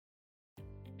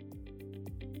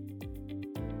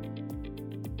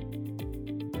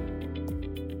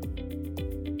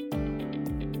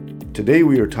Today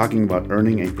we are talking about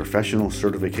earning a professional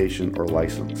certification or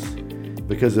license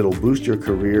because it'll boost your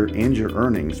career and your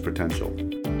earnings potential.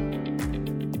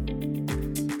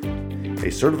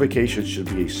 A certification should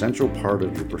be a central part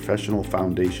of your professional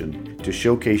foundation to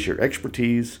showcase your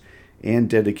expertise and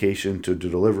dedication to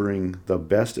delivering the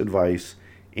best advice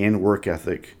and work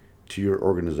ethic to your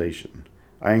organization.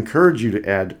 I encourage you to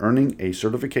add earning a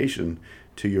certification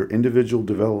to your individual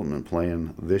development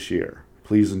plan this year.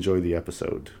 Please enjoy the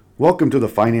episode. Welcome to the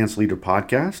Finance Leader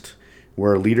Podcast,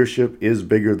 where leadership is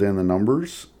bigger than the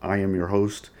numbers. I am your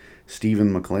host,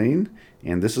 Stephen McLean,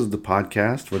 and this is the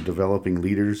podcast for developing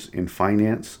leaders in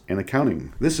finance and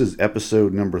accounting. This is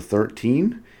episode number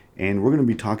 13, and we're going to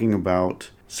be talking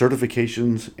about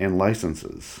certifications and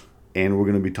licenses. And we're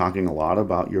going to be talking a lot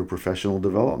about your professional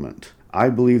development. I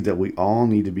believe that we all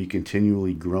need to be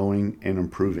continually growing and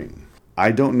improving.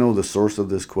 I don't know the source of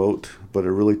this quote, but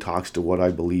it really talks to what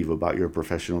I believe about your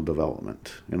professional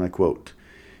development. And I quote,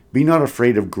 "Be not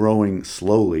afraid of growing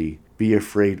slowly, be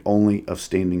afraid only of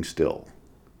standing still."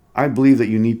 I believe that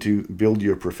you need to build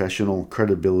your professional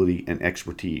credibility and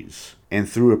expertise. And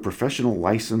through a professional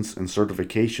license and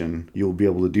certification, you'll be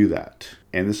able to do that.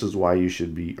 And this is why you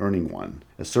should be earning one.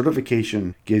 A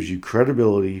certification gives you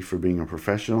credibility for being a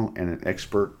professional and an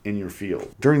expert in your field.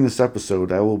 During this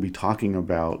episode, I will be talking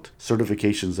about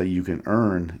certifications that you can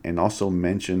earn and also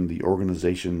mention the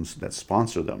organizations that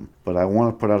sponsor them. But I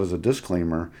want to put out as a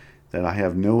disclaimer that I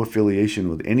have no affiliation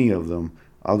with any of them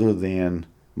other than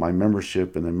my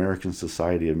membership in the American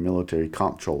Society of Military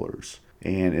Comptrollers.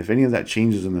 And if any of that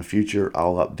changes in the future,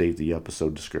 I'll update the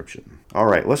episode description. All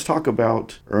right, let's talk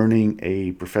about earning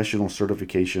a professional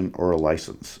certification or a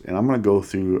license. And I'm going to go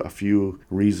through a few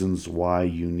reasons why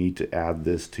you need to add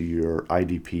this to your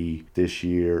IDP this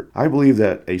year. I believe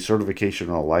that a certification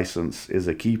or a license is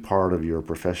a key part of your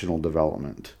professional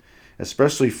development,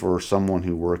 especially for someone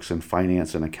who works in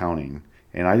finance and accounting.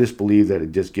 And I just believe that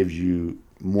it just gives you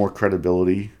more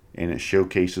credibility and it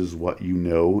showcases what you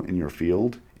know in your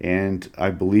field. And I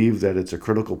believe that it's a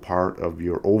critical part of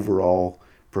your overall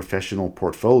professional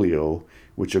portfolio,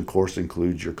 which of course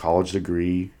includes your college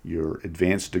degree, your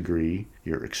advanced degree,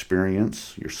 your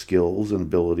experience, your skills and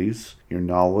abilities, your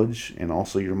knowledge, and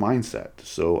also your mindset.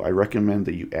 So I recommend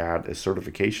that you add a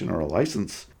certification or a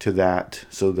license to that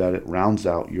so that it rounds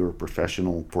out your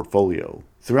professional portfolio.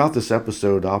 Throughout this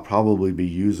episode, I'll probably be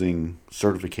using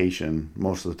certification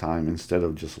most of the time instead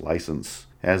of just license,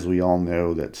 as we all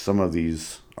know that some of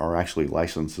these are actually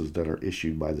licenses that are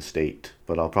issued by the state,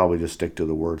 but I'll probably just stick to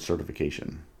the word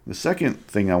certification. The second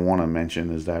thing I want to mention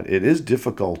is that it is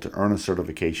difficult to earn a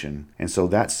certification, and so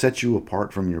that sets you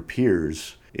apart from your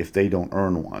peers if they don't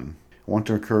earn one. I want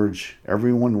to encourage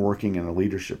everyone working in a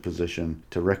leadership position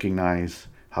to recognize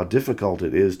how difficult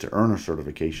it is to earn a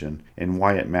certification and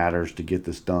why it matters to get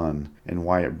this done and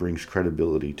why it brings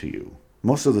credibility to you.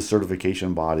 Most of the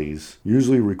certification bodies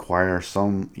usually require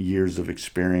some years of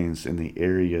experience in the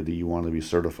area that you want to be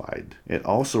certified. It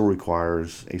also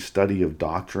requires a study of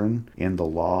doctrine and the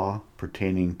law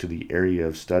pertaining to the area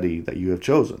of study that you have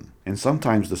chosen. And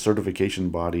sometimes the certification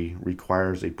body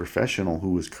requires a professional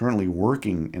who is currently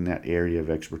working in that area of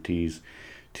expertise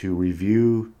to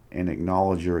review and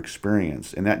acknowledge your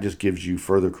experience, and that just gives you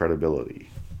further credibility.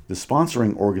 The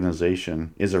sponsoring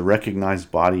organization is a recognized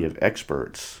body of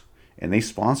experts, and they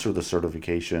sponsor the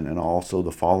certification and also the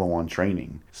follow-on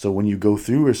training. So when you go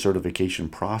through a certification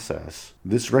process,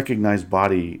 this recognized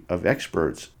body of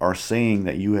experts are saying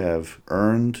that you have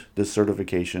earned the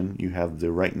certification, you have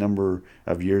the right number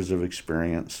of years of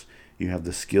experience, you have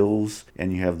the skills,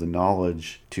 and you have the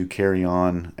knowledge to carry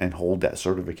on and hold that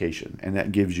certification, and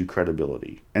that gives you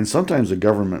credibility. And sometimes a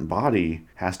government body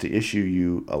has to issue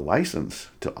you a license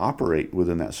to operate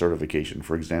within that certification.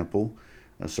 For example,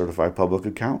 a certified public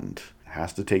accountant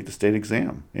has to take the state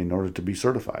exam in order to be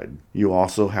certified. You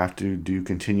also have to do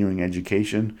continuing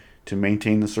education to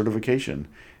maintain the certification.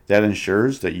 That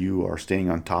ensures that you are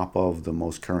staying on top of the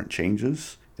most current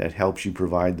changes. That helps you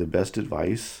provide the best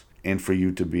advice and for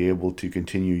you to be able to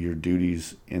continue your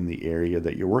duties in the area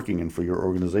that you're working in for your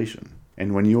organization.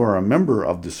 And when you are a member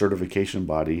of the certification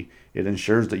body, it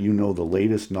ensures that you know the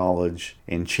latest knowledge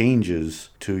and changes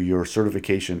to your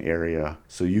certification area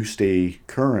so you stay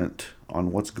current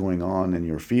on what's going on in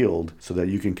your field so that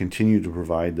you can continue to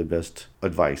provide the best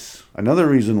advice. Another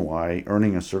reason why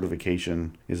earning a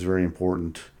certification is very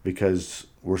important because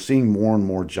we're seeing more and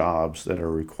more jobs that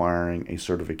are requiring a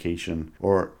certification,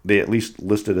 or they at least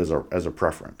list it as a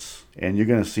preference. And you're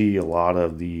going to see a lot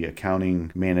of the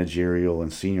accounting, managerial,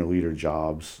 and senior leader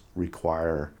jobs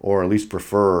require, or at least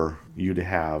prefer, you to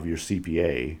have your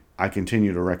CPA. I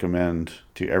continue to recommend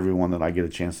to everyone that I get a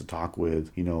chance to talk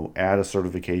with, add a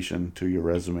certification to your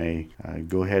resume.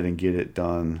 Go ahead and get it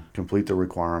done, complete the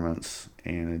requirements,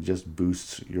 and it just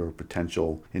boosts your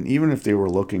potential. And even if they were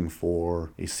looking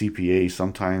for a CPA,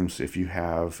 sometimes if you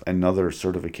have another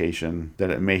certification,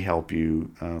 that it may help you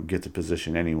get the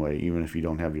position anyway, even if you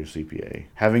don't have your CPA.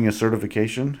 Having a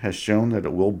certification has shown that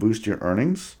it will boost your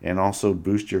earnings and also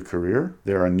boost your career.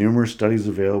 There are numerous studies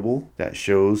available that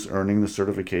shows earning the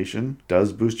certification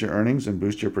does boost your earnings and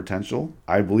boost your potential.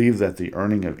 I believe that the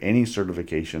earning of any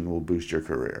certification will boost your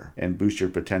career and boost your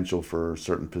potential for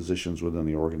certain positions within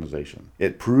the organization.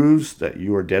 It proves that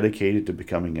you are dedicated to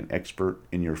becoming an expert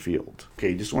in your field.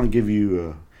 Okay, just want to give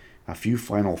you a few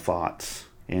final thoughts.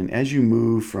 And as you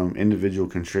move from individual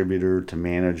contributor to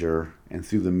manager and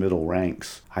through the middle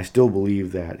ranks, I still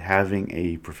believe that having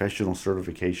a professional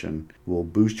certification will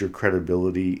boost your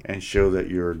credibility and show that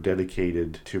you're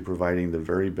dedicated to providing the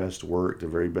very best work, the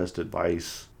very best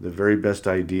advice, the very best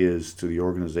ideas to the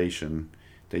organization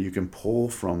that you can pull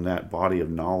from that body of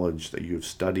knowledge that you've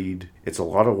studied. It's a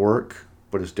lot of work,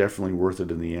 but it's definitely worth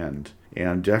it in the end. And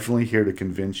I'm definitely here to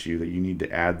convince you that you need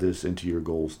to add this into your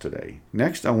goals today.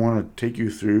 Next, I want to take you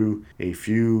through a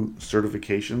few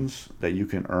certifications that you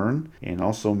can earn and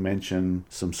also mention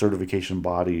some certification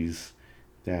bodies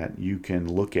that you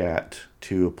can look at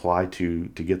to apply to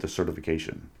get the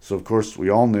certification. So of course, we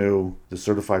all know the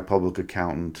Certified Public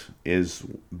Accountant is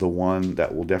the one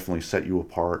that will definitely set you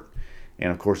apart,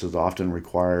 and of course is often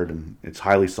required, and it's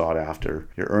highly sought after.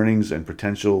 Your earnings and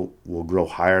potential will grow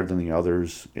higher than the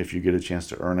others if you get a chance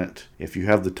to earn it. If you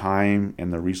have the time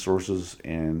and the resources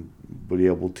and be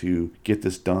able to get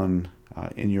this done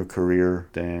in your career,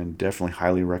 then definitely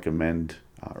highly recommend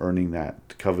earning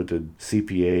that coveted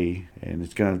CPA. And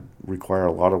it's going to require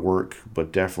a lot of work,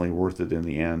 but definitely worth it in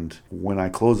the end. When I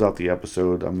close out the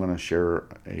episode, I'm going to share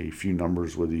a few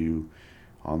numbers with you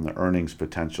on the earnings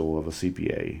potential of a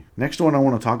CPA. Next one I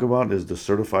want to talk about is the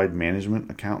Certified Management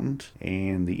Accountant,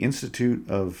 and the Institute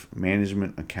of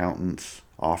Management Accountants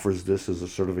offers this as a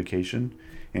certification.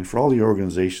 And for all the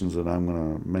organizations that I'm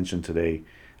going to mention today,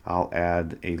 I'll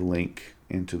add a link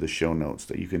into the show notes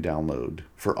that you can download.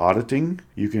 For auditing,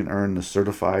 you can earn the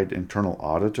Certified Internal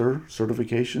Auditor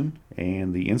certification,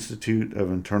 and the Institute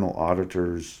of Internal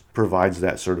Auditors provides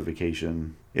that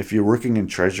certification. If you're working in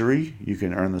Treasury, you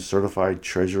can earn the Certified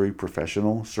Treasury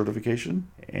Professional certification,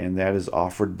 and that is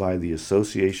offered by the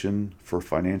Association for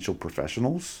Financial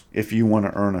Professionals. If you want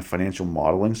to earn a financial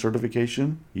modeling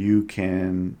certification, you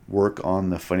can work on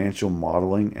the Financial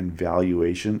Modeling and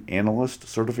Valuation Analyst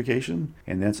certification,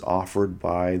 and that's offered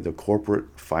by the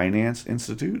Corporate Finance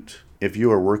Institute. If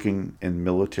you are working in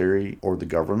military or the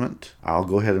government, I'll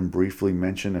go ahead and briefly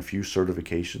mention a few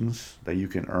certifications that you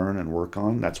can earn and work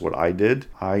on. That's what I did.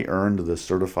 I earned the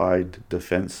Certified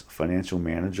Defense Financial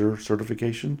Manager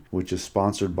certification, which is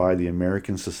sponsored by the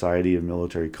American Society of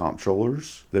Military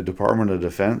Comptrollers. The Department of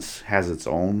Defense has its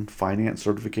own finance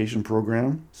certification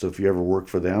program, so if you ever work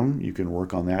for them, you can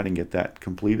work on that and get that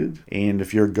completed. And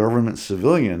if you're a government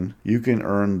civilian, you can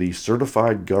earn the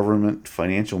Certified Government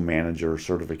Financial Manager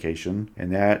certification,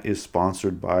 and that is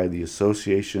sponsored by the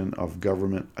Association of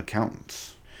Government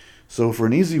Accountants. So for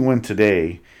an easy win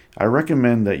today, I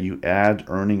recommend that you add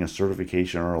earning a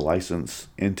certification or a license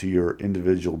into your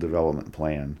individual development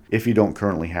plan if you don't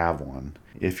currently have one.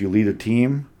 If you lead a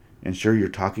team, ensure you're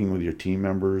talking with your team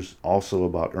members also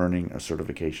about earning a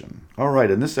certification. All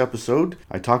right, in this episode,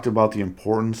 I talked about the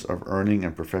importance of earning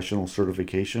a professional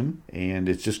certification, and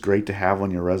it's just great to have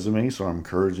on your resume, so I'm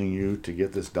encouraging you to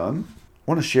get this done.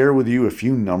 I want to share with you a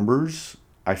few numbers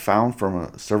I found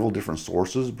from several different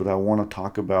sources, but I want to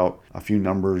talk about a few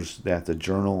numbers that the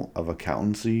Journal of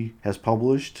Accountancy has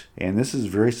published. And this is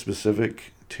very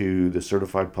specific to the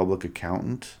Certified Public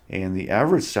Accountant. And the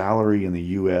average salary in the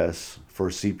U.S. for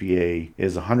a CPA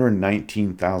is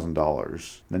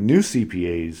 $119,000. The new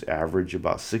CPAs average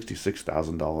about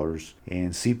 $66,000,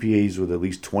 and CPAs with at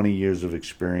least 20 years of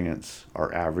experience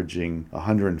are averaging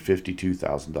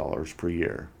 $152,000 per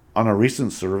year. On a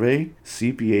recent survey,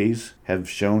 CPAs have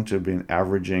shown to have been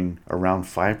averaging around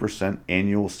 5%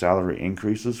 annual salary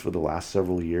increases for the last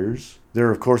several years. There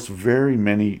are, of course, very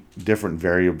many different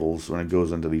variables when it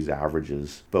goes into these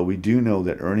averages, but we do know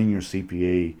that earning your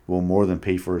CPA will more than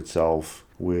pay for itself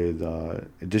with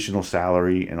additional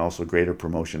salary and also greater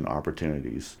promotion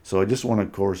opportunities. So I just want to,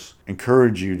 of course,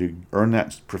 encourage you to earn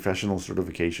that professional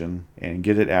certification and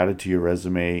get it added to your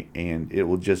resume, and it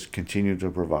will just continue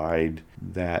to provide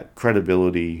that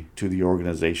credibility to the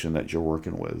organization that you're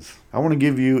working with. I want to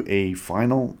give you a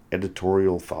final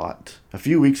editorial thought. A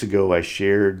few weeks ago, I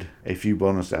shared a few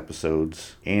bonus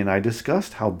episodes, and I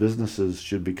discussed how businesses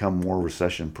should become more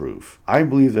recession-proof. I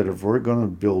believe that if we're going to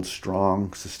build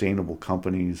strong, sustainable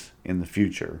companies in the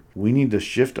future, we need to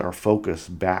shift our focus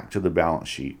back to the balance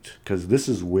sheet, because this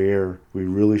is where we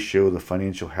really show the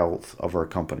financial health of our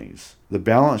companies. The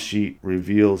balance sheet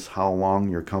reveals how long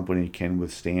your company can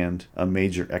withstand a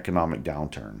major economic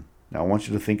downturn. Now, I want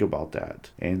you to think about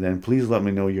that, and then please let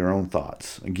me know your own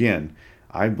thoughts. Again,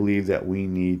 I believe that we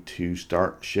need to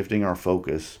start shifting our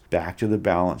focus back to the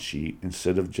balance sheet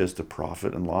instead of just a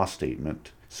profit and loss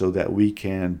statement, so that we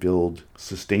can build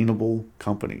sustainable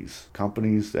companies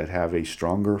that have a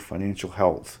stronger financial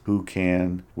health, who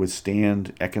can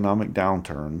withstand economic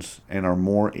downturns and are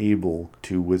more able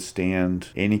to withstand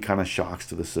any kind of shocks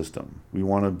to the system. We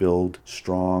want to build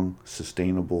strong,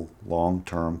 sustainable,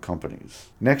 long-term companies.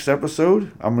 Next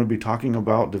episode, I'm going to be talking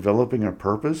about developing a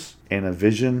purpose and a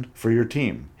vision for your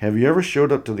team. Have you ever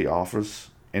showed up to the office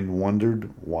and wondered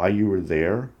why you were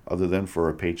there other than for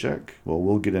a paycheck? Well,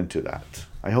 we'll get into that.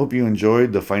 I hope you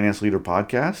enjoyed the Finance Leader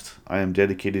Podcast. I am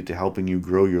dedicated to helping you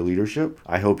grow your leadership.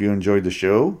 I hope you enjoyed the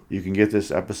show. You can get this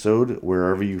episode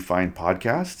wherever you find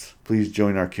podcasts. Please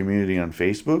join our community on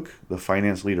Facebook, the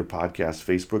Finance Leader Podcast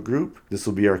Facebook group. This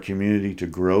will be our community to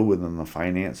grow within the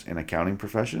finance and accounting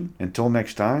profession. Until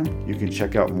next time, you can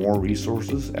check out more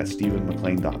resources at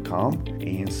StephenMcLean.com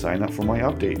and sign up for my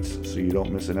updates so you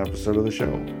don't miss an episode of the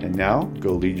show. And now,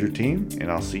 go lead your team,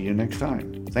 and I'll see you next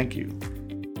time. Thank you.